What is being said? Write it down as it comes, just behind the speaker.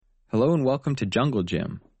Hello and welcome to Jungle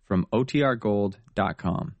Gym from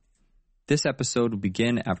OTRGold.com. This episode will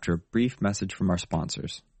begin after a brief message from our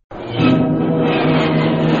sponsors.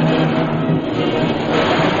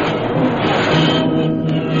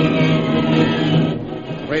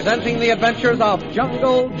 Presenting the adventures of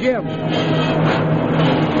Jungle Jim.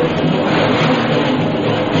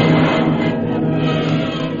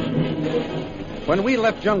 When we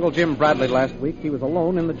left Jungle Jim Bradley last week, he was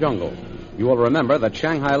alone in the jungle. You will remember that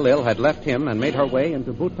Shanghai Lil had left him and made her way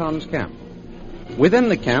into Bhutan's camp. Within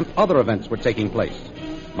the camp, other events were taking place.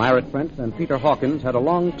 Myra Trent and Peter Hawkins had a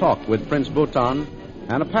long talk with Prince Bhutan,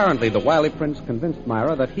 and apparently the wily prince convinced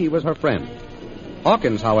Myra that he was her friend.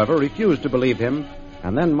 Hawkins, however, refused to believe him,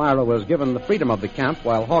 and then Myra was given the freedom of the camp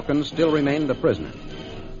while Hawkins still remained a prisoner.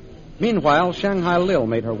 Meanwhile, Shanghai Lil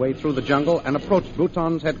made her way through the jungle and approached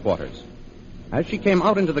Bhutan's headquarters. As she came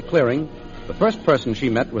out into the clearing, the first person she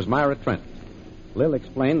met was Myra Trent. Lil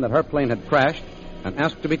explained that her plane had crashed and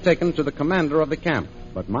asked to be taken to the commander of the camp.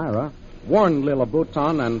 But Myra warned Lil of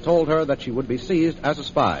Bhutan and told her that she would be seized as a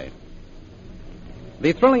spy.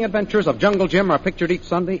 The thrilling adventures of Jungle Jim are pictured each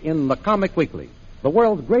Sunday in The Comic Weekly, the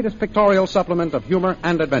world's greatest pictorial supplement of humor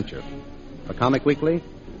and adventure. The Comic Weekly,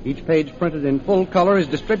 each page printed in full color, is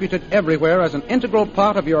distributed everywhere as an integral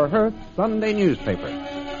part of your Hearth Sunday newspaper.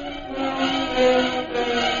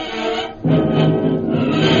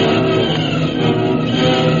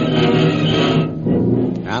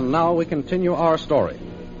 And now we continue our story.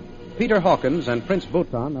 Peter Hawkins and Prince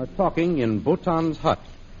Bhutan are talking in Bhutan's hut.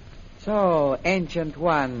 So, Ancient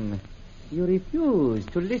One, you refuse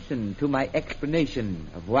to listen to my explanation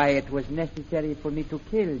of why it was necessary for me to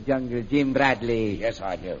kill Jungle Jim Bradley. Yes,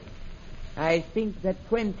 I do. I think that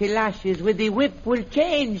 20 lashes with the whip will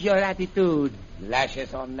change your attitude.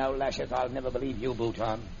 Lashes or no lashes, I'll never believe you,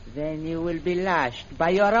 Bhutan. Then you will be lashed by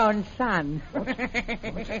your own son.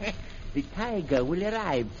 The tiger will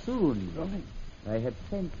arrive soon. I have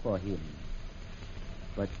sent for him.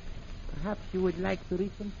 But perhaps you would like to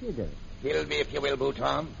reconsider. Kill me if you will,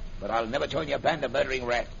 Bhutan, but I'll never join your band of murdering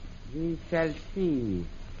rats. We shall see.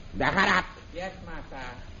 Daharat! Yes, Master.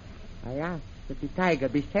 I asked that the tiger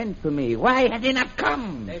be sent to me. Why has he not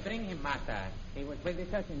come? They bring him, Master. He was with the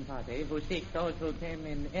searching party who seek those who came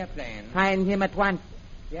in airplane. Find him at once.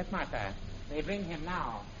 Yes, Master. They bring him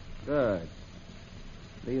now. Good.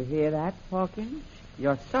 Do you hear that, Hawkins?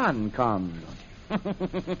 Your son comes.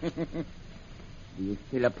 Do you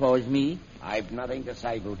still oppose me? I've nothing to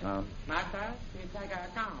say, Bhutan. Master, the tiger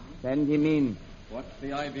comes. Send him in. What's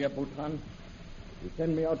the idea, Bhutan? You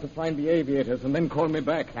send me out to find the aviators and then call me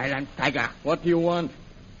back. Silence, tiger. What do you want?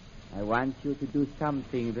 I want you to do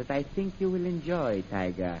something that I think you will enjoy,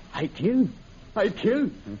 Tiger. I kill? I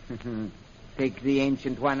kill? Take the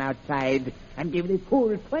Ancient One outside and give the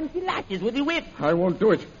fool 20 lashes with the whip. I won't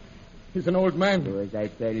do it. He's an old man. Do as I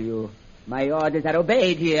tell you. My orders are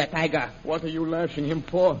obeyed here, Tiger. What are you lashing him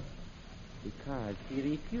for? Because he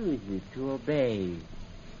refuses to obey.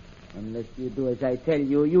 Unless you do as I tell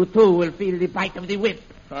you, you too will feel the bite of the whip.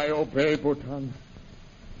 I obey, Bhutan.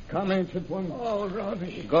 Come, Ancient One. Oh,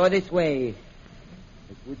 Ronnie. Go this way.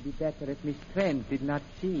 It would be better if Miss Trent did not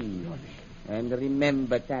see. Ronnie. And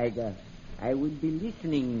remember, Tiger, I will be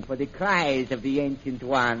listening for the cries of the Ancient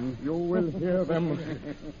One. You will hear them.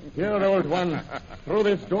 Here, old one. Through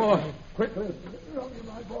this door. Quickly. Ronnie,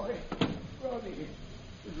 my boy.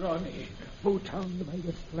 Ronnie. Bhutan made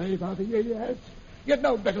a slave out of you, yes? You're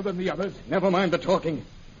no better than the others. Never mind the talking.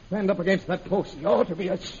 Stand up against that post. You ought to be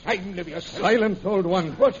ashamed of yourself. Silence, old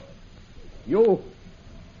one. What? You.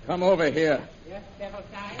 Come over here. Yes, Devil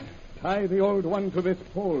Time? Tie the old one to this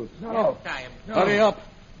pole. No. Time. No. Hurry up.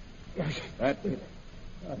 Yes. That's it.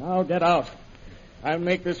 Now get out. I'll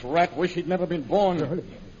make this rat wish he'd never been born.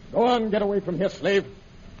 Go on, get away from here, slave.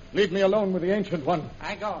 Leave me alone with the Ancient One.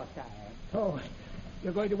 I go, sire. Oh,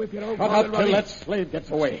 you're going to whip your old Shut father, up till Ronnie? that slave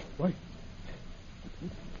gets away. What?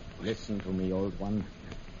 Listen to me, old one.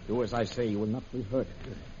 Do as I say. You will not be hurt.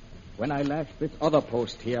 When I lash this other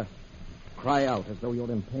post here, cry out as though you're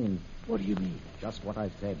in pain. What do you mean? Just what I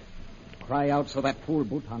said. Cry out so that fool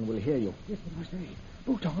Bhutan will hear you. Yes, what I say.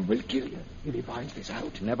 Bhutan will kill you if he finds this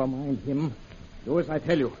out. Never mind him. Do as I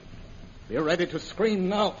tell you. Be ready to scream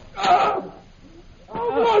now. Oh!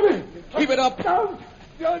 Oh, Ronnie! Keep it up. Don't!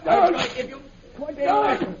 Don't! I'll try to give you 20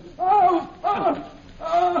 lashes. Oh! Oh!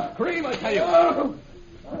 Oh! Scream, I tell you. Oh!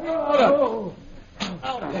 Oh!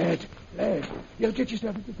 Out. Lad, you'll get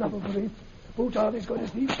yourself into trouble for this. Bhutan is going to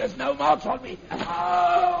see there's no marks on me.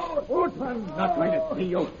 Oh! Bhutan's not going to see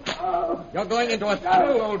you. Oh! You're going into a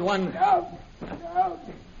cell, old one. Don't.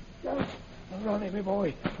 Ronnie, my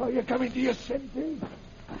boy. Oh, you're coming to your senses.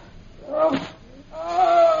 Oh!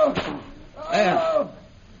 Oh!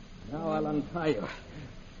 Are you?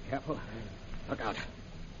 Careful. Look out.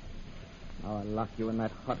 I'll lock you in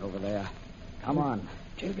that hut over there. Come on.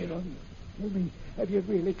 Tell me, Ronnie. Tell me, have you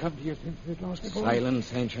really come to your senses at last?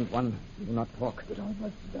 Silence, Ancient One. Do not talk. But I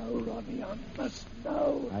must know, Ronnie. I must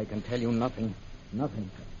know. I can tell you nothing.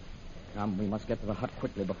 Nothing. Come, we must get to the hut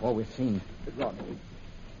quickly before we're seen. But Ronnie.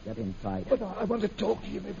 Get inside. But I want to talk to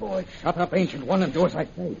you, my boy. Shut up, Ancient One, and do as I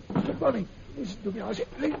say. But Ronnie, listen to me. I say,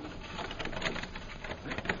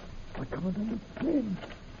 I can't understand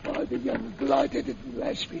why the young blighter didn't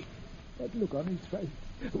lash me. That look on his face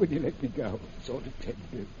when he let me go, sort of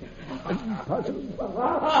tender and puzzled.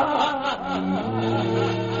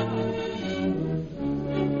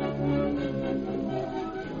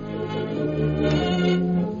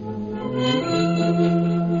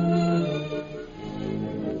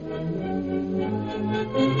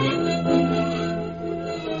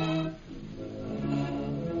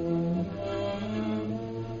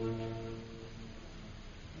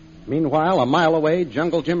 Meanwhile, a mile away,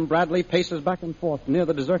 Jungle Jim Bradley paces back and forth near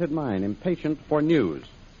the deserted mine, impatient for news.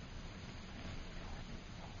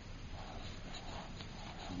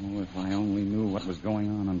 Oh, if I only knew what was going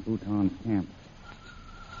on in Bhutan's camp.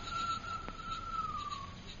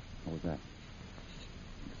 What was that?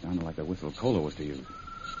 It sounded like the whistle Kolo was to use.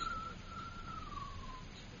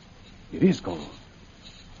 It is Kolo.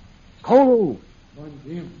 Kolo!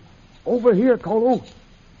 Jim. Over here, Kolo.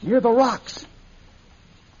 Near the rocks.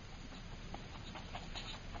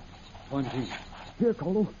 Jim. Here,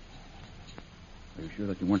 Kolo. Are you sure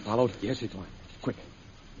that you weren't followed? Yes, it was. Quick.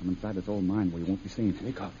 Come inside this old mine where you won't be seen.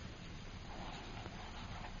 Make up.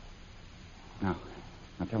 Now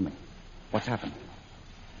tell me. What's happened?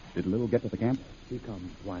 Did Lil get to the camp? She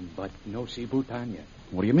comes, one, but no see Bhutan yet.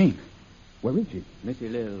 What do you mean? Where is she? Missy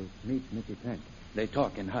Lil meet Missy Trent. They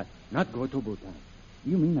talk in hut, not go to Bhutan.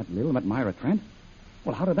 You mean that Lil met Myra Trent?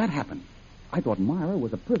 Well, how did that happen? I thought Myra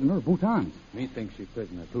was a prisoner of Bhutan's. Me think she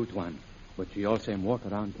prisoner, Bhutan, but she also walk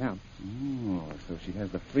around camp. Oh, so she has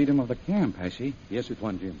the freedom of the camp, has she? Yes, it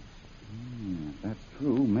one, Jim. If that's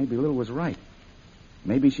true, maybe Lil was right.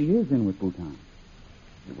 Maybe she is in with Bhutan.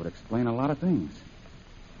 It would explain a lot of things.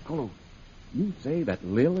 Kolo, you say that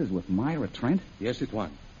Lil is with Myra Trent? Yes, it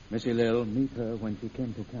one. Missy Lil meet her when she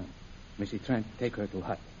came to camp. Missy Trent take her to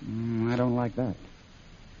hut. I don't like that.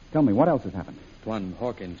 Tell me, what else has happened? Twan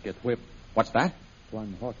Hawkins get whipped. What's that?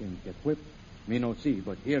 Twan Hawkins get whipped. Me no see,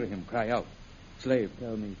 but hear him cry out. Slave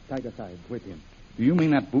tell me Tiger Side whip him. Do you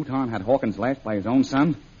mean that Bhutan had Hawkins lashed by his own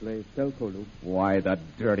son? Slave tell Kolo. Why, the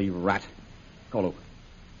dirty rat. Kolo,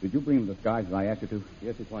 did you bring the disguise as I asked you to?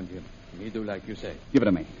 Yes, it one, Jim. Me do like you say. Give it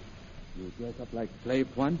to me. You dress up like slave,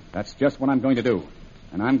 Twan? That's just what I'm going to do.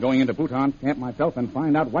 And I'm going into Bhutan camp myself and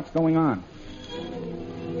find out what's going on.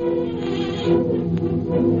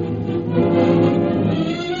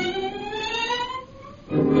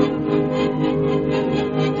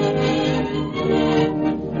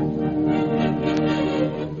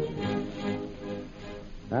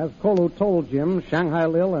 As Kolo told Jim, Shanghai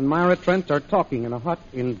Lil and Myra Trent are talking in a hut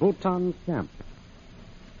in Bhutan's camp.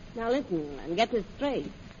 Now listen and get this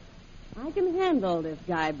straight. I can handle this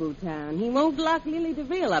guy, Bhutan. He won't lock Lily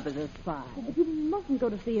DeVille up as a spy. Oh, but you mustn't go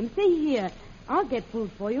to see him. Stay here. I'll get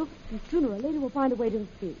food for you, and sooner or later we'll find a way to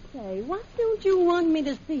escape. Say, why don't you want me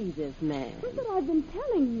to see this man? That's what I've been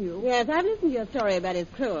telling you. Yes, I've listened to your story about his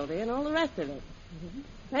cruelty and all the rest of it. Mm-hmm.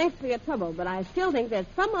 Thanks for your trouble, but I still think there's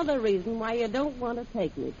some other reason why you don't want to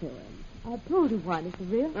take me to him. I've told you why, Mr.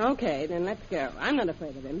 Real. Okay, then let's go. I'm not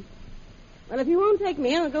afraid of him. Well, if you won't take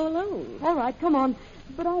me, I'll go alone. All right, come on.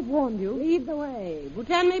 But I've warned you. Lead the way.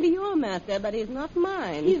 Bhutan may be your master, but he's not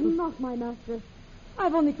mine. He's not my master.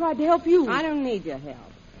 I've only tried to help you. I don't need your help.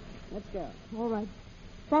 Let's go. All right.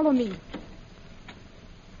 Follow me.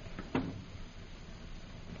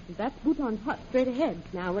 That's Bhutan's hut straight ahead.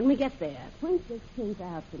 Now, when we get there, point this case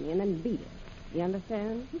out to me and then beat it. You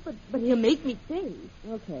understand? But he'll make me stay.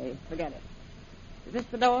 Okay, forget it. Is this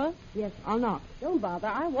the door? Yes, I'll knock. Don't bother.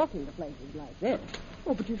 I walk into places like this.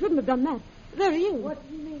 Oh, but you shouldn't have done that. There he is. What's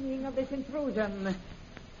the meaning of this intrusion?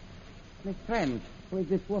 Miss Trent, who is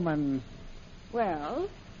this woman? Well,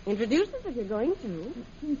 introduce us if you're going to.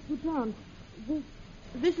 Prince Bhutan.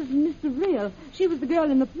 This is Mr. Real. She was the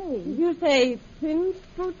girl in the play. Did you say Prince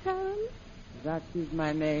Bhutan? That is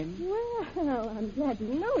my name. Well, I'm glad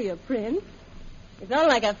to know you, Prince. It's all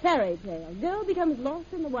like a fairy tale. Girl becomes lost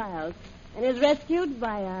in the wild and is rescued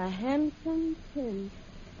by a handsome prince.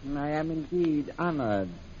 I am indeed honored.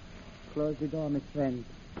 Close the door, Miss Trent.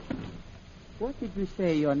 What did you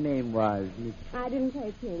say your name was, Miss? I didn't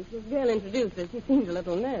say Prince. This girl introduced us. She seems a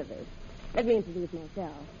little nervous. Let me introduce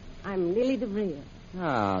myself. I'm Lily DeVille.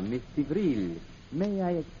 Ah, Miss DeVille. May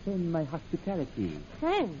I extend my hospitality?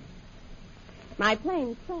 Thanks. My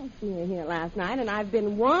plane crashed near here last night, and I've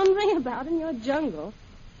been wandering about in your jungle.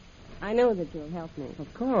 I know that you'll help me.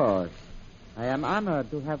 Of course. I am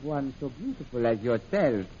honored to have one so beautiful as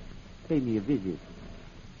yourself pay me a visit.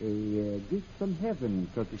 A gift from heaven,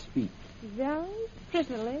 so to speak. Very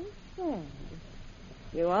prettily said.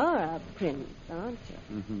 You are a prince, aren't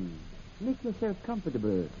you? Mm-hmm. Make yourself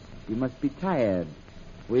comfortable. You must be tired.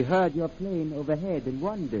 We heard your plane overhead and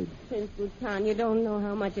wondered. Prince Bhutan, you don't know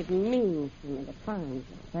how much it means to me to find you.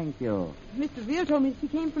 Thank you. Mr. Veal told me she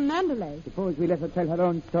came from Mandalay. Suppose we let her tell her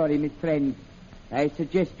own story, Miss Friend. I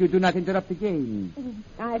suggest you do not interrupt the game.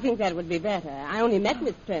 I think that would be better. I only met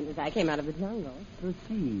Miss Trent as I came out of the jungle.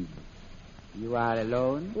 Proceed. You are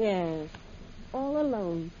alone? Yes. All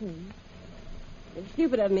alone, Prince. It's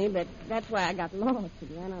stupid of me, but that's why I got lost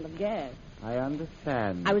and ran out of gas. I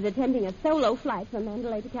understand. I was attempting a solo flight from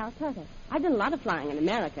Mandalay to Calcutta. I've done a lot of flying in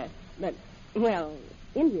America, but, well,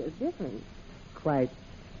 India's different. Quite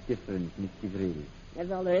different, Miss Kivril.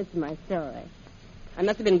 That's all there is to my story. I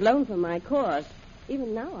must have been blown from my course.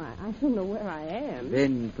 Even now, I don't know where I am.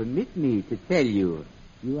 Then permit me to tell you,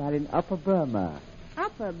 you are in Upper Burma.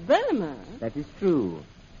 Upper Burma? That is true.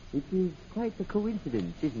 It is quite a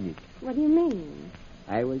coincidence, isn't it? What do you mean?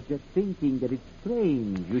 I was just thinking that it's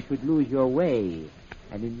strange you should lose your way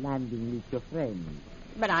and in landing meet your friend.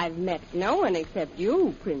 But I've met no one except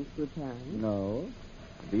you, Prince Bhutan. No?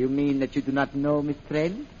 Do you mean that you do not know Miss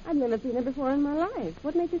Friend? I've never seen her before in my life.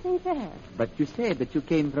 What makes you think that? But you said that you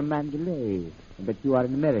came from Mandalay and that you are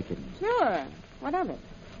an American. Sure. What of it?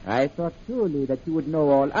 I thought surely that you would know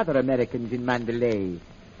all other Americans in Mandalay.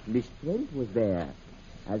 Miss Trent was there,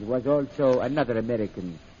 as was also another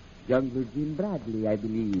American, Jungle Jim Bradley, I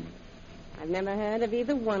believe. I've never heard of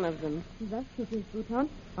either one of them. That's true, Prince Bhutan.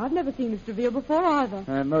 I've never seen Mr. Veal before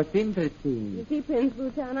either. Most interesting. You see, Prince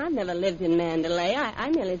Bhutan, I've never lived in Mandalay. I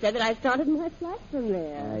merely said that I started my flight from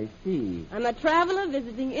there. I see. I'm a traveler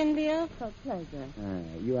visiting India for pleasure.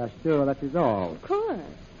 You are sure that is all? Of course.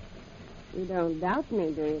 You don't doubt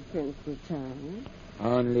me, do you, Prince Bhutan?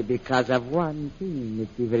 Only because of one thing, Miss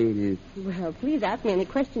Kivril. Well, please ask me any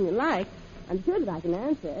question you like. I'm sure that I can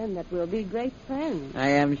answer, and that we'll be great friends. I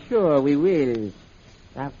am sure we will.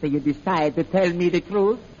 After you decide to tell me the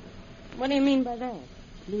truth. What do you mean by that?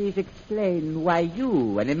 Please explain why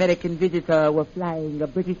you, an American visitor, were flying a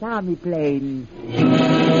British Army plane.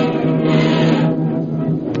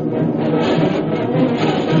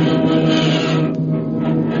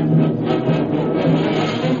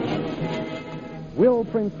 Will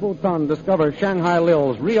Prince Bhutan discover Shanghai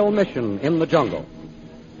Lil's real mission in the jungle?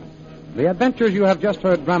 The adventures you have just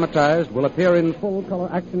heard dramatized will appear in full-color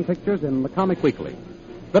action pictures in the Comic Weekly,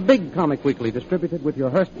 the big Comic Weekly distributed with your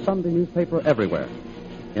Hearst Sunday newspaper everywhere.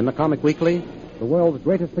 In the Comic Weekly, the world's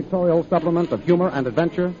greatest pictorial supplement of humor and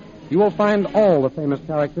adventure, you will find all the famous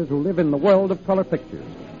characters who live in the world of color pictures.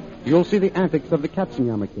 You'll see the antics of the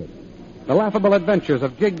Katzenjammer Kid, the laughable adventures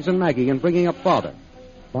of Jiggs and Maggie in bringing up Father,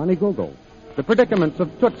 Barney Google, the predicaments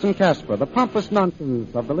of Toots and Casper, the pompous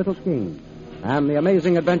nonsense of the Little King, and the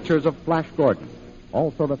amazing adventures of Flash Gordon.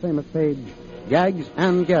 Also the famous page, Gags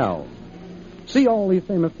and Gals. See all these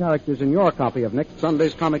famous characters in your copy of next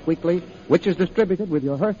Sunday's Comic Weekly, which is distributed with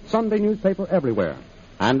your Hearst Sunday newspaper everywhere.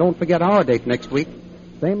 And don't forget our date next week,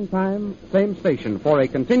 same time, same station, for a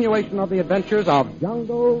continuation of the adventures of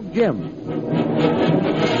Jungle Jim.